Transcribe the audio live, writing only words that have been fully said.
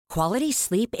Quality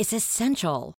sleep is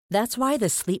essential. That's why the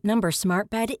Sleep Number Smart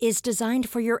Bed is designed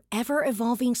for your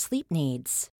ever-evolving sleep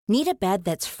needs. Need a bed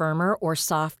that's firmer or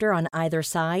softer on either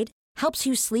side? Helps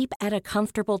you sleep at a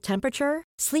comfortable temperature?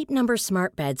 Sleep Number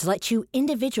Smart Beds let you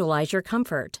individualize your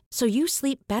comfort, so you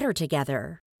sleep better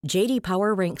together. J.D.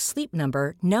 Power ranks Sleep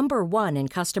Number number 1 in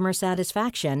customer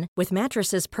satisfaction with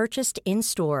mattresses purchased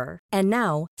in-store. And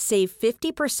now, save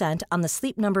 50% on the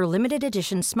Sleep Number Limited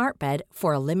Edition Smart Bed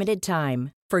for a limited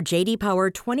time. For J.D. Power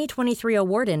 2023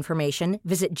 award information,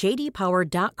 visit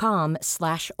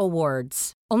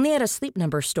jdpower.com/awards. Only at a Sleep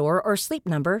Number store or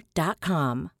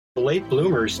sleepnumber.com. Late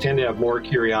bloomers tend to have more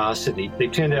curiosity. They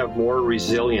tend to have more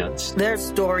resilience. There's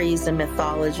stories and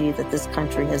mythology that this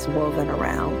country has woven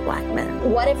around Black men.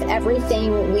 What if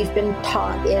everything we've been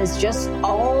taught is just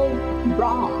all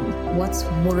wrong? What's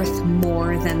worth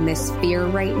more than this fear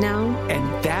right now?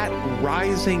 And that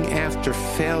rising after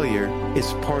failure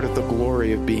is part of the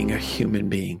glory of being a human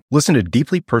being. Listen to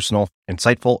deeply personal,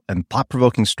 insightful, and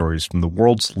thought-provoking stories from the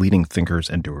world's leading thinkers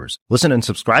and doers. Listen and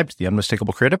subscribe to The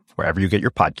Unmistakable Creative wherever you get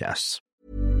your podcasts.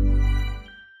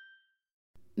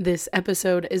 This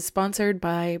episode is sponsored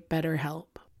by BetterHelp.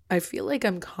 I feel like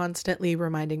I'm constantly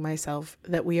reminding myself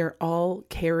that we are all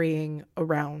carrying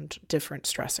around different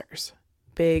stressors,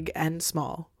 big and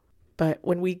small. But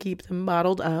when we keep them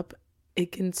bottled up,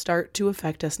 it can start to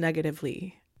affect us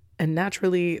negatively. And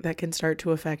naturally, that can start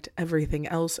to affect everything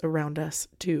else around us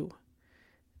too.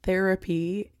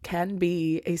 Therapy can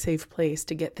be a safe place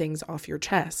to get things off your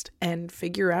chest and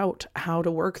figure out how to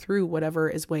work through whatever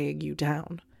is weighing you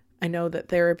down. I know that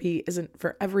therapy isn't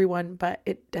for everyone, but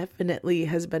it definitely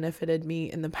has benefited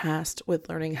me in the past with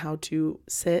learning how to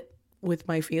sit with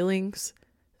my feelings,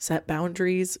 set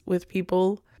boundaries with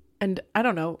people, and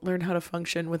learn how to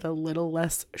function with a little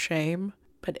less shame.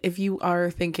 But if you are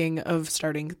thinking of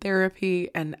starting therapy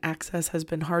and access has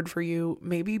been hard for you,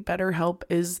 maybe BetterHelp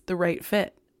is the right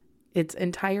fit. It's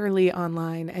entirely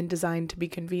online and designed to be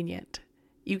convenient.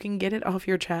 You can get it off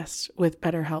your chest with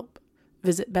BetterHelp.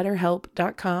 Visit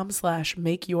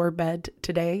betterhelp.com/makeyourbed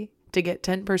today to get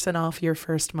 10% off your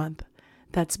first month.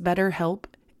 That's BetterHelp,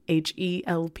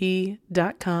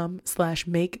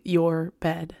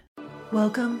 HELP.com/makeyourbed.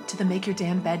 Welcome to the Make Your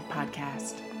Damn Bed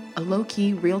podcast, a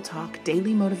low-key, real-talk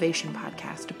daily motivation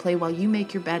podcast to play while you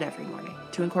make your bed every morning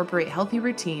to incorporate healthy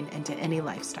routine into any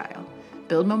lifestyle,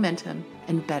 build momentum,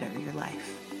 and better your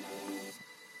life.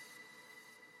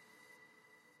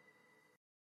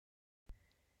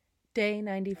 Day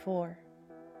 94.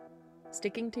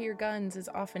 Sticking to your guns is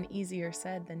often easier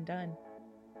said than done.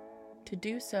 To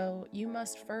do so, you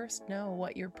must first know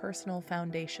what your personal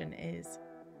foundation is.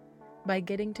 By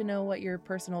getting to know what your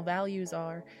personal values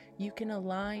are, you can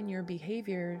align your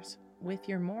behaviors with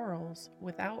your morals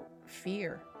without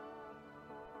fear.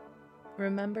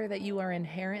 Remember that you are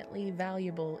inherently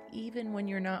valuable even when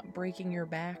you're not breaking your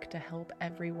back to help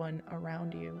everyone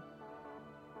around you.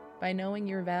 By knowing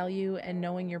your value and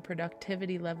knowing your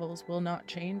productivity levels will not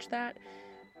change that,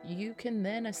 you can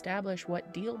then establish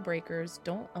what deal breakers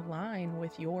don't align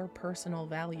with your personal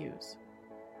values.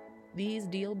 These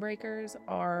deal breakers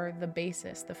are the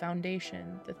basis, the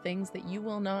foundation, the things that you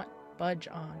will not budge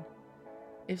on.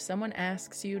 If someone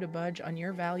asks you to budge on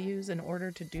your values in order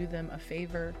to do them a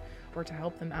favor or to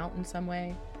help them out in some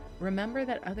way, remember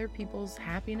that other people's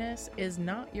happiness is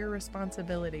not your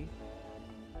responsibility.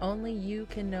 Only you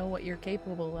can know what you're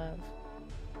capable of.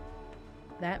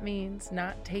 That means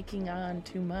not taking on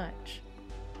too much,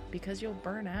 because you'll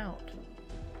burn out.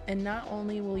 And not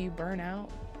only will you burn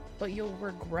out, but you'll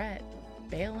regret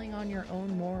bailing on your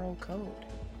own moral code.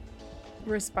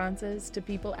 Responses to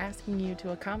people asking you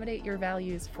to accommodate your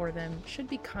values for them should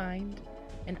be kind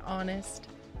and honest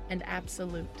and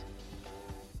absolute.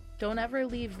 Don't ever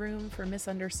leave room for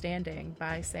misunderstanding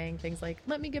by saying things like,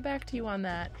 "Let me get back to you on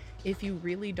that," if you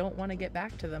really don't want to get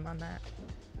back to them on that.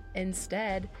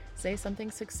 Instead, say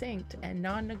something succinct and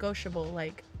non-negotiable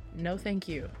like, "No thank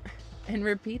you," and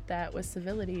repeat that with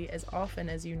civility as often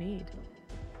as you need.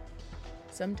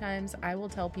 Sometimes I will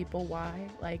tell people why,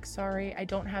 like, "Sorry, I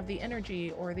don't have the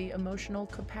energy or the emotional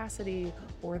capacity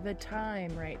or the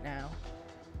time right now."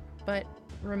 But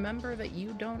remember that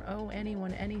you don't owe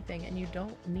anyone anything, and you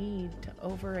don't need to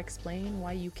over-explain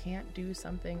why you can't do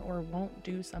something or won't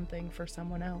do something for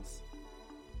someone else.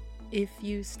 If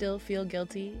you still feel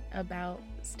guilty about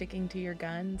sticking to your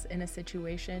guns in a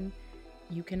situation,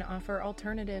 you can offer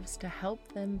alternatives to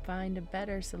help them find a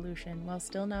better solution while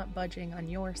still not budging on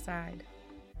your side.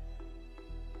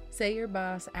 Say your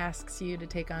boss asks you to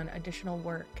take on additional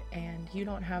work and you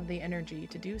don't have the energy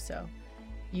to do so.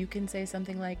 You can say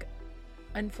something like,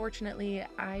 "Unfortunately,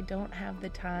 I don't have the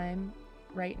time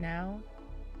right now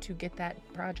to get that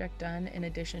project done in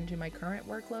addition to my current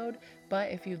workload.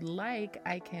 But if you'd like,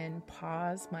 I can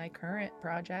pause my current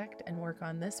project and work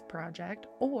on this project,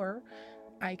 or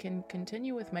I can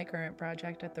continue with my current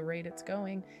project at the rate it's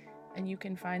going, and you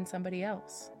can find somebody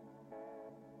else.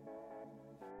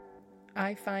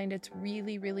 I find it's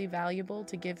really, really valuable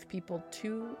to give people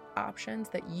two options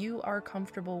that you are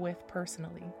comfortable with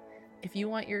personally. If you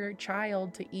want your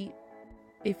child to eat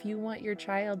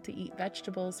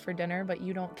vegetables for dinner, but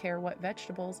you don't care what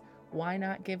vegetables, why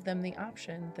not give them the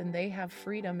option? Then they have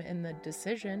freedom in the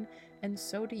decision, and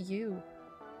so do you.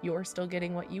 You're still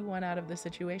getting what you want out of the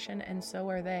situation, and so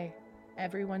are they.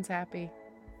 Everyone's happy.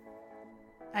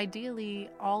 Ideally,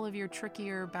 all of your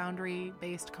trickier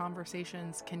boundary-based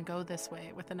conversations can go this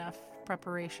way with enough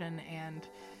preparation and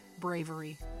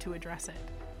bravery to address it.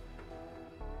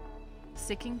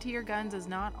 Sticking to your guns is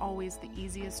not always the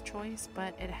easiest choice,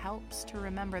 but it helps to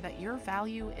remember that your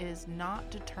value is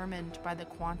not determined by the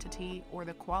quantity or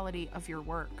the quality of your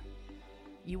work.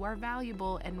 You are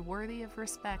valuable and worthy of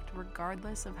respect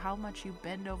regardless of how much you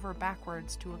bend over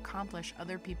backwards to accomplish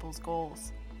other people's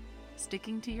goals.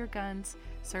 Sticking to your guns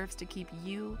serves to keep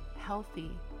you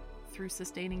healthy through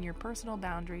sustaining your personal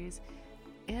boundaries,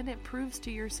 and it proves to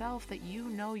yourself that you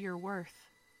know your worth.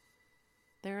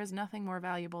 There is nothing more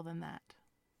valuable than that.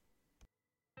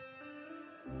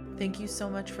 Thank you so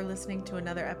much for listening to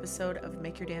another episode of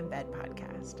Make Your Damn Bed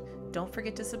podcast. Don't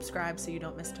forget to subscribe so you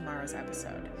don't miss tomorrow's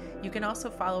episode. You can also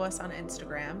follow us on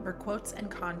Instagram for quotes and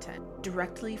content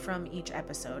directly from each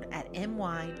episode at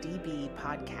MYDB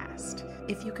Podcast.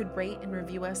 If you could rate and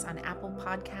review us on Apple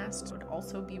Podcasts, it would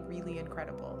also be really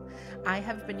incredible. I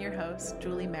have been your host,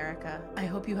 Julie Merica. I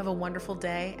hope you have a wonderful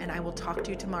day, and I will talk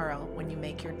to you tomorrow when you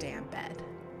make your damn bed.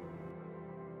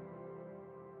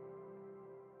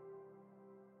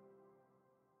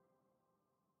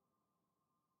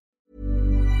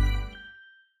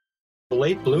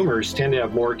 Late bloomers tend to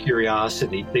have more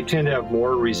curiosity. They tend to have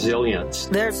more resilience.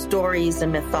 There's stories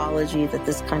and mythology that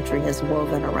this country has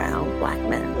woven around Black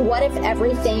men. What if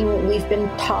everything we've been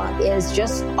taught is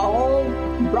just all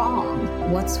wrong?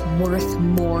 What's worth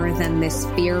more than this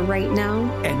fear right now?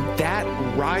 And that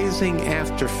rising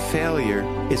after failure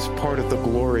is part of the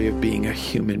glory of being a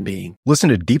human being. Listen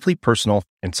to deeply personal,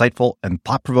 insightful, and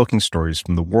thought-provoking stories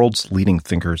from the world's leading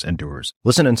thinkers and doers.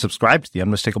 Listen and subscribe to The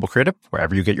Unmistakable Creative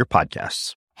wherever you get your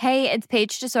podcasts. Hey, it's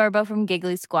Paige DeSorbo from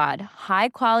Giggly Squad. High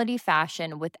quality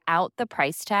fashion without the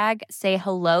price tag. Say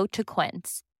hello to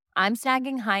Quince. I'm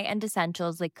snagging high-end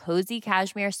essentials like cozy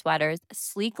cashmere sweaters,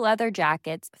 sleek leather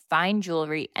jackets, fine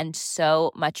jewelry, and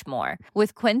so much more.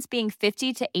 With Quince being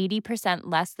 50 to 80%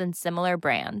 less than similar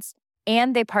brands.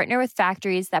 And they partner with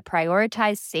factories that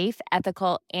prioritize safe,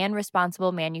 ethical, and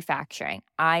responsible manufacturing.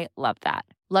 I love that.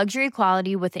 Luxury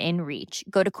quality within reach.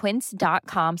 Go to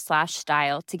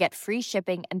quince.com/style to get free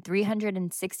shipping and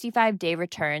 365-day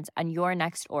returns on your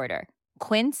next order.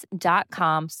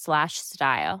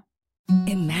 Quince.com/style.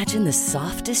 Imagine the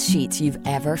softest sheets you've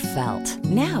ever felt.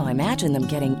 Now imagine them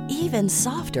getting even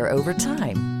softer over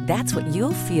time. That's what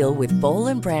you'll feel with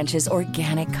Boll & Branch's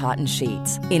organic cotton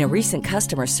sheets. In a recent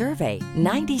customer survey,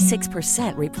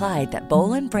 96% replied that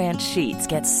Boll & Branch sheets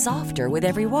get softer with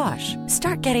every wash.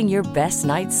 Start getting your best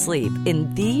night's sleep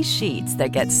in these sheets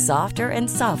that get softer and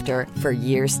softer for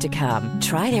years to come.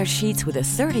 Try their sheets with a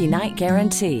 30-night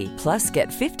guarantee. Plus, get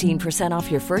 15%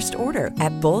 off your first order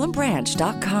at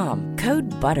bollandbranch.com. Code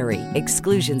BUTTERY.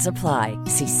 Exclusions apply.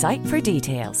 See site for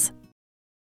details.